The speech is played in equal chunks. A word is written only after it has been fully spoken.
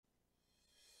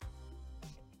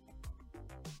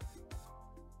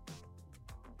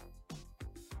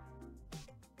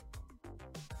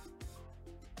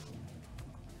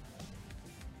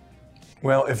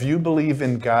Well, if you believe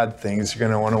in God things, you're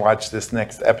going to want to watch this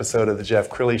next episode of the Jeff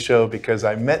Crilley Show, because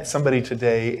I met somebody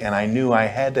today and I knew I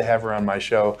had to have her on my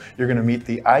show. You're going to meet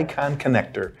the Icon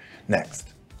Connector next.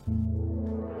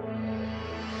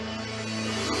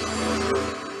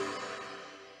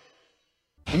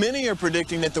 Many are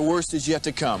predicting that the worst is yet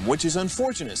to come, which is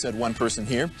unfortunate, said one person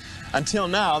here. Until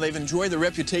now, they've enjoyed the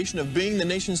reputation of being the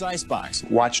nation's icebox.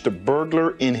 Watched a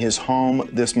burglar in his home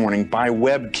this morning by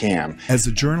webcam. As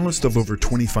a journalist of over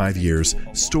 25 years,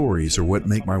 stories are what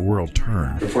make my world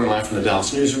turn. Reporting live from the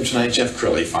Dallas newsroom tonight, Jeff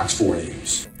Crilley, Fox 4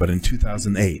 News. But in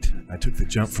 2008, I took the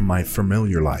jump from my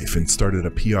familiar life and started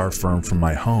a PR firm from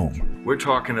my home. We're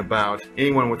talking about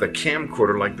anyone with a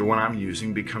camcorder like the one I'm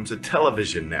using becomes a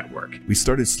television network. We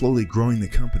started slowly growing the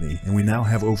company, and we now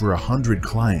have over 100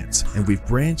 clients, and we've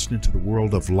branched into the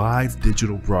world of live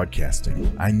digital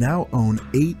broadcasting. I now own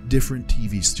 8 different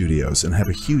TV studios and have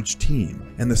a huge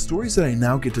team, and the stories that I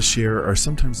now get to share are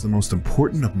sometimes the most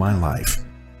important of my life.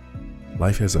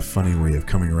 Life has a funny way of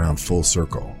coming around full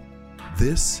circle.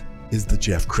 This is the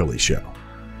Jeff Crilley Show.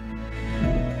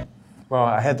 Well,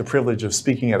 I had the privilege of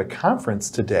speaking at a conference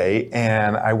today,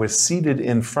 and I was seated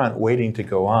in front waiting to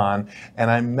go on, and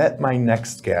I met my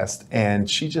next guest, and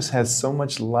she just has so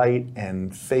much light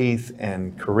and faith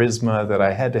and charisma that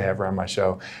I had to have her on my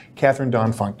show. Katherine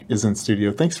Dawn Funk is in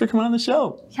studio. Thanks for coming on the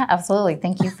show. Yeah, absolutely.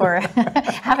 Thank you for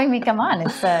having me come on.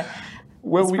 It's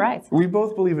well, we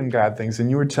both believe in God things, and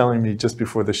you were telling me just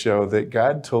before the show that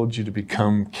God told you to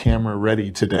become camera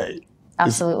ready today.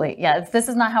 Absolutely. Yeah, this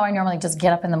is not how I normally just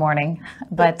get up in the morning.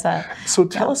 But so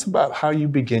tell us about how you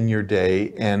begin your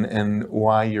day and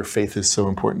why your faith is so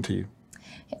important to you.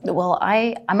 Well,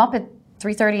 I'm up at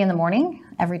 3:30 in the morning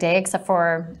every day, except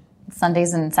for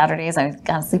Sundays and Saturdays. I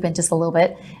gotta sleep in just a little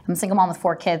bit. I'm a single mom with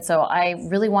 4 kids, so I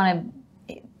really want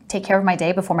to take care of my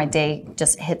day before my day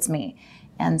just hits me.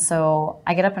 And so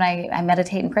I get up and I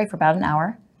meditate and pray for about an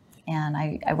hour, and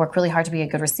I work really hard to be a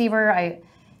good receiver.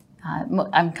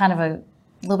 I'm kind of a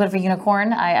little bit of a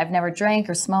unicorn. I've never drank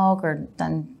or smoked or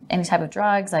done any type of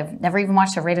drugs. I've never even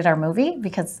watched a rated R movie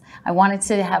because I wanted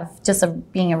to have just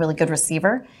being a really good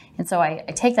receiver. And so I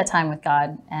take that time with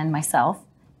God and myself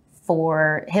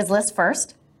for his list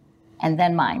first and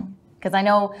then mine. Because I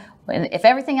know if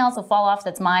everything else will fall off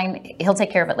that's mine, he'll take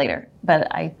care of it later. But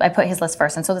I put his list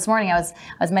first. And so this morning I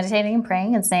was meditating and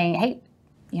praying and saying, hey,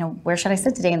 where should I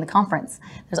sit today in the conference?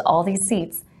 There's all these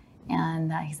seats.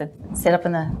 And he said, sit up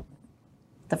in the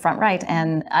front right.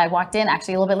 And I walked in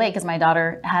actually a little bit late because my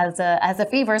daughter has a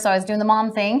fever. So I was doing the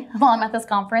mom thing while I'm at this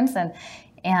conference.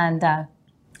 And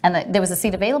there was a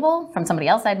seat available from somebody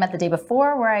else I'd met the day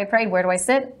before where I prayed, where do I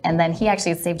sit? And then he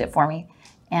actually saved it for me.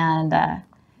 And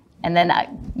then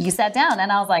you sat down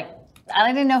and I was like, I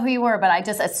didn't know who you were, but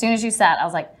as soon as you sat, I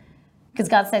was like, because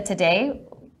God said today,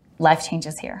 life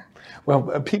changes here.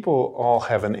 Well, people all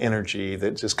have an energy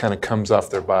that just kind of comes off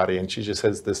their body, and she just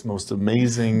has this most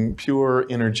amazing, pure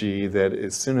energy that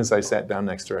as soon as I sat down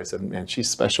next to her, I said, man, she's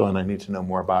special and I need to know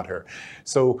more about her.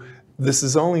 So this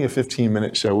is only a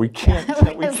 15-minute show. We can't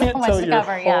tell your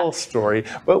whole story,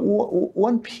 but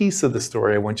one piece of the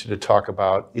story I want you to talk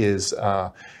about is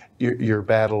your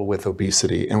battle with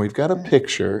obesity. And we've got a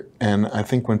picture, and I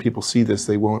think when people see this,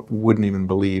 they wouldn't even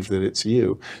believe that it's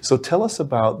you. So tell us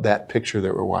about that picture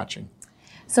that we're watching.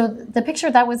 So the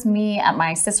picture, that was me at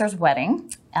my sister's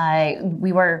wedding.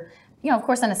 We were, of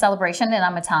course, in a celebration, and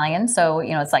I'm Italian, so,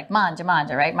 it's like mangia,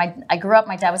 mangia, right? I grew up,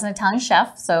 my dad was an Italian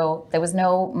chef, so there was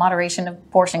no moderation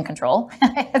of portion control.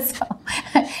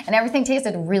 And everything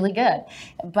tasted really good.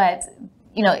 But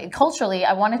culturally,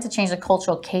 I wanted to change the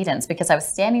cultural cadence because I was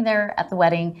standing there at the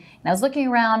wedding and I was looking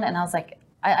around and I was like,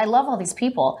 I love all these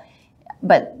people,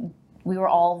 but we were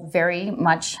all very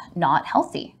much not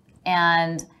healthy.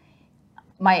 And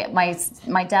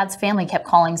my dad's family kept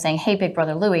calling saying, hey, Big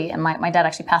Brother Louie. And my dad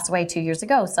actually passed away 2 years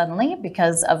ago suddenly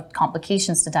because of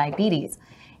complications to diabetes.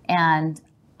 And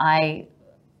I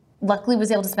luckily was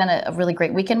able to spend a really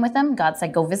great weekend with him. God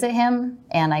said, go visit him.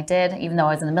 And I did, even though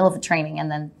I was in the middle of a training.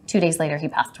 And then 2 days later, he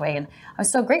passed away. And I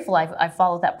was so grateful I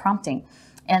followed that prompting.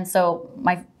 And so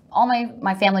all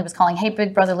my family was calling, hey,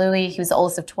 Big Brother Louie. He was the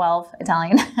oldest of 12,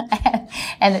 Italian.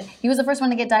 And he was the first one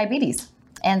to get diabetes.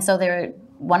 And so they were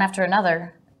one after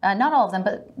another, not all of them,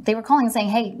 but they were calling and saying,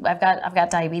 hey, I've got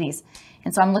diabetes.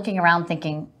 And so I'm looking around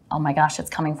thinking, oh my gosh, it's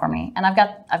coming for me. And I've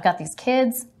got these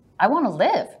kids. I want to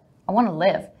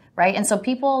live. Right? And so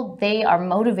people, they are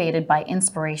motivated by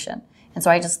inspiration. And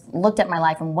so I just looked at my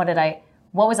life and what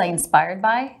was I inspired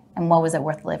by and what was it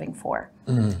worth living for?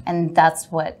 And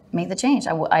that's what made the change.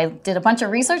 I did a bunch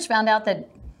of research, found out that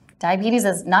diabetes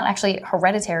is not actually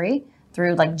hereditary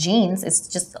through like genes. It's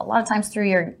just a lot of times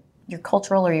through your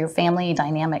cultural or your family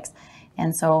dynamics.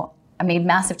 And so I made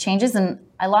massive changes, and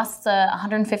I lost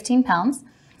 115 pounds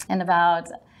in about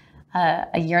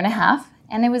a year and a half.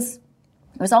 And it was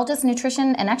all just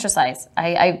nutrition and exercise.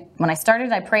 When I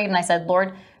started, I prayed and I said,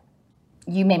 Lord,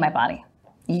 you made my body.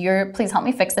 Please help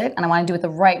me fix it. And I want to do it the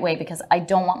right way, because I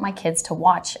don't want my kids to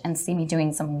watch and see me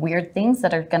doing some weird things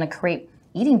that are going to create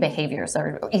eating behaviors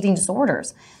or eating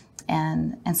disorders.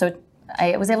 And so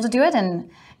I was able to do it. And,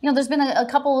 there's been a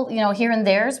couple, here and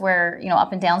there's where,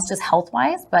 up and downs just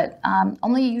health-wise, but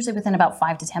only usually within about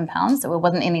 5 to 10 pounds. So it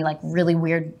wasn't any like really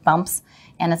weird bumps.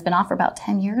 And it's been off for about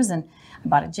 10 years. And I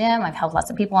bought a gym. I've helped lots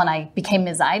of people. And I became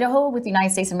Ms. Idaho with the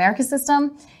United States of America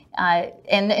system.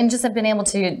 And just have been able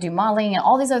to do modeling and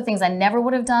all these other things I never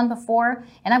would have done before.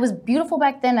 And I was beautiful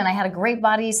back then, and I had a great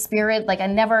body, spirit. Like I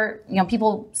never,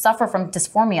 people suffer from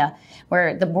dysphoria,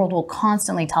 where the world will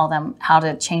constantly tell them how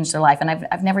to change their life. And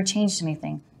I've never changed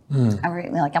anything.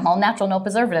 I'm all natural, no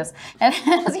preservatives, and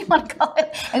as you want to call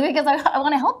it, and because I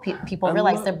want to help people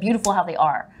realize they're beautiful how they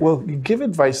are. Well, you give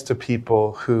advice to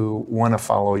people who want to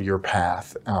follow your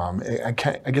path. I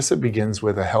guess it begins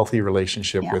with a healthy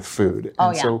relationship with food.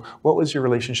 And so what was your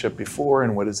relationship before,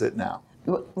 and what is it now?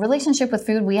 Relationship with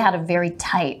food, we had a very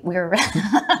tight. We were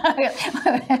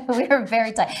we were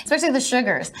very tight, especially the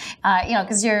sugars.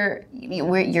 Because you're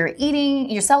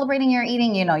eating, you're celebrating your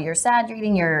eating. You're sad, you're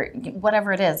eating your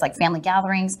whatever it is, like family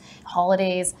gatherings,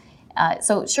 holidays.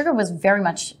 So sugar was very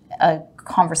much a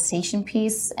conversation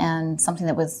piece and something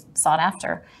that was sought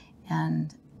after.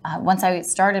 And once I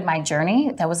started my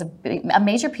journey, that was a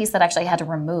major piece that actually I had to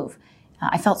remove.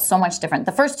 I felt so much different.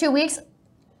 The first 2 weeks,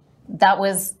 that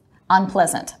was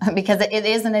unpleasant because it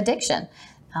is an addiction,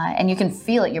 and you can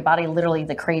feel it, your body, literally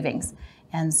the cravings.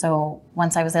 And so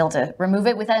once I was able to remove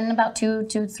it within about 2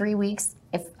 to 3 weeks,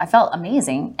 I felt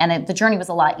amazing, and the journey was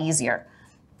a lot easier,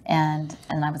 and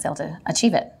I was able to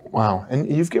achieve it. Wow. And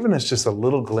you've given us just a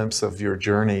little glimpse of your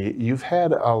journey. You've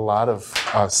had a lot of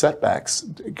setbacks.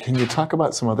 Can you talk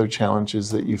about some other challenges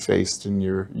that you faced in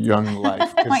your young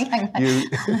life?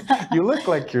 You look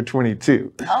like you're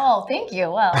 22. Oh, thank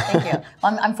you. Well, thank you.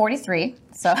 Well, I'm 43,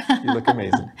 so. You look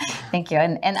amazing. Thank you.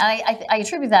 And I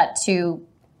attribute that to,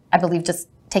 I believe, just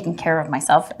taking care of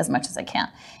myself as much as I can.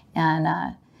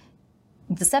 And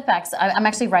the setbacks, I'm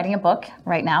actually writing a book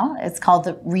right now. It's called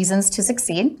The Reasons to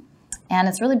Succeed. And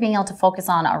it's really being able to focus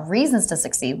on our reasons to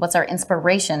succeed. What's our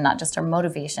inspiration, not just our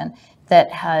motivation,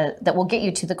 that will get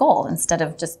you to the goal instead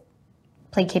of just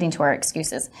placating to our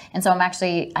excuses. And so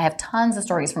I have tons of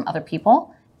stories from other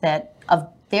people of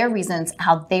their reasons,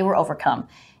 how they were overcome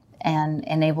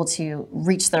and able to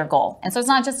reach their goal. And so it's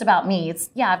not just about me.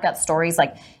 I've got stories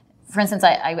like, for instance,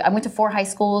 I went to 4 high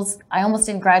schools. I almost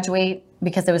didn't graduate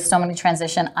because there was so many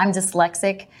transition. I'm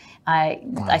dyslexic.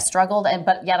 I struggled,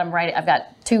 but yet I'm writing. I've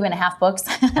got 2.5 books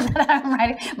that I'm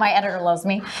writing. My editor loves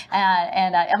me,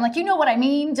 and I'm like, what I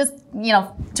mean? Just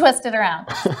twist it around.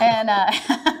 And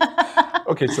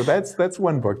okay, so that's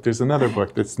one book. There's another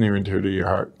book that's near and dear to your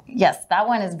heart. Yes, that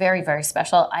one is very, very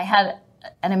special. I had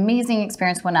an amazing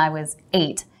experience when I was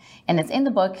 8, and it's in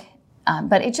the book.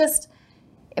 But it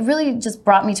really just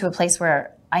brought me to a place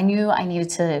where I knew I needed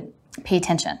to pay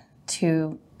attention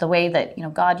to the way that,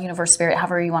 God, universe, spirit,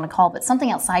 however you want to call it, but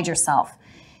something outside yourself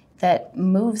that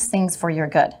moves things for your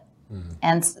good. Mm-hmm.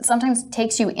 And sometimes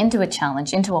takes you into a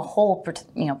challenge, into a hole,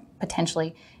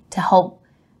 potentially, to help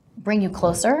bring you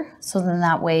closer, so then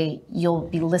that way you'll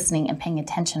be listening and paying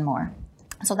attention more.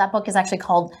 So that book is actually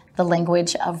called The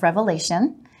Language of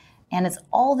Revelation, and it's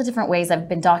all the different ways I've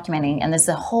been documenting, and there's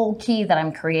a whole key that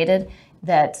I'm created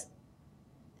that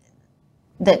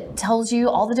tells you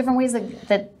all the different ways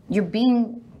that you're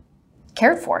being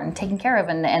cared for and taken care of,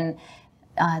 and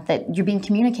that you're being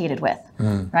communicated with,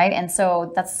 right? And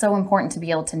so that's so important to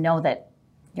be able to know that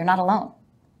you're not alone.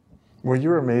 Well,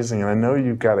 you're amazing, and I know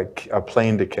you've got a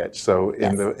plane to catch. So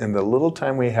in the little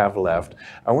time we have left,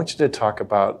 I want you to talk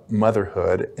about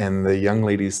motherhood and the young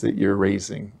ladies that you're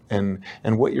raising, and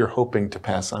what you're hoping to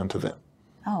pass on to them.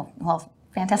 Oh, well,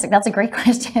 fantastic. That's a great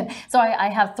question. So I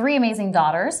have 3 amazing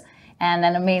daughters and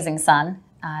an amazing son.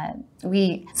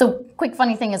 So quick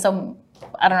funny thing is, so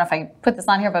I don't know if I put this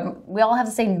on here, but we all have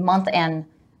the same month and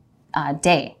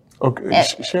day. Okay,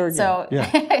 share again. So yeah.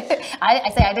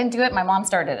 I say I didn't do it. My mom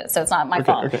started it, so it's not my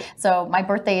fault. Okay. So my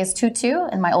birthday is 2/2,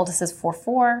 and my oldest is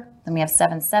 4/4. Then we have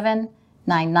 7/7,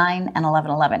 9/9, and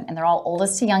 11/11, and they're all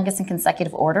oldest to youngest in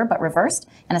consecutive order, but reversed.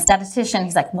 And a statistician,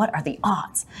 he's like, "What are the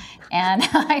odds?" And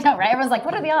I know, right? Everyone's like,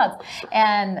 "What are the odds?"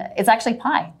 And it's actually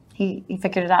pi. He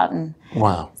figured it out, and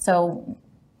wow. So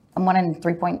I'm 1 in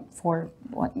 3.4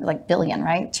 billion,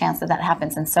 right? Chance that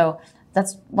happens, and so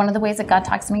that's one of the ways that God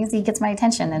talks to me is he gets my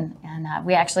attention. And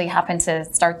we actually happen to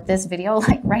start this video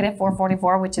like right at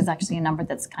 4:44, which is actually a number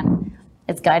that's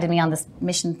it's guided me on this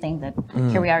mission thing that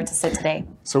here we are to sit today.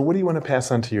 So what do you want to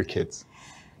pass on to your kids?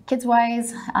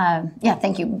 Kids-wise, yeah,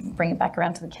 thank you. Bring it back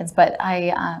around to the kids. But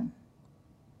I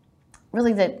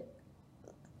really that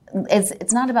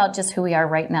it's not about just who we are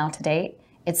right now today.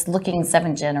 It's looking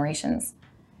 7 generations.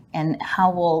 And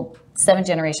how will 7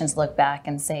 generations look back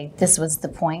and say, this was the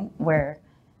point where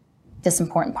this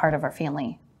important part of our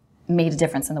family made a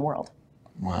difference in the world.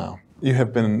 Wow. You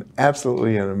have been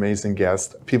absolutely an amazing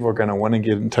guest. People are going to want to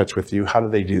get in touch with you. How do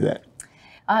they do that?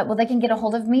 Well, they can get a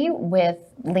hold of me with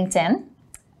LinkedIn,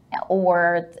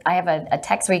 or I have a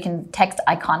text where you can text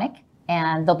ICONIC,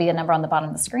 and there'll be a number on the bottom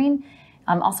of the screen.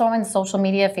 Also, I'm on social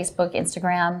media, Facebook,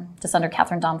 Instagram, just under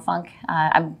Katherine Dawn Funk.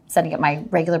 I'm setting up my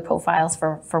regular profiles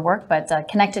for work, but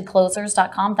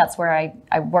connectedclosers.com, that's where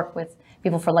I work with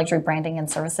people for luxury branding and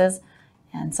services.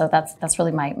 And so that's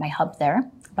really my hub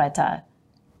there. But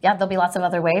yeah, there'll be lots of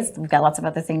other ways. We've got lots of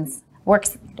other things,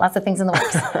 lots of things in the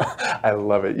works. I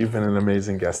love it. You've been an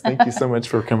amazing guest. Thank you so much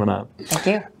for coming on. Thank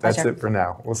you. That's Pleasure. it for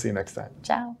now. We'll see you next time.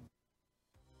 Ciao.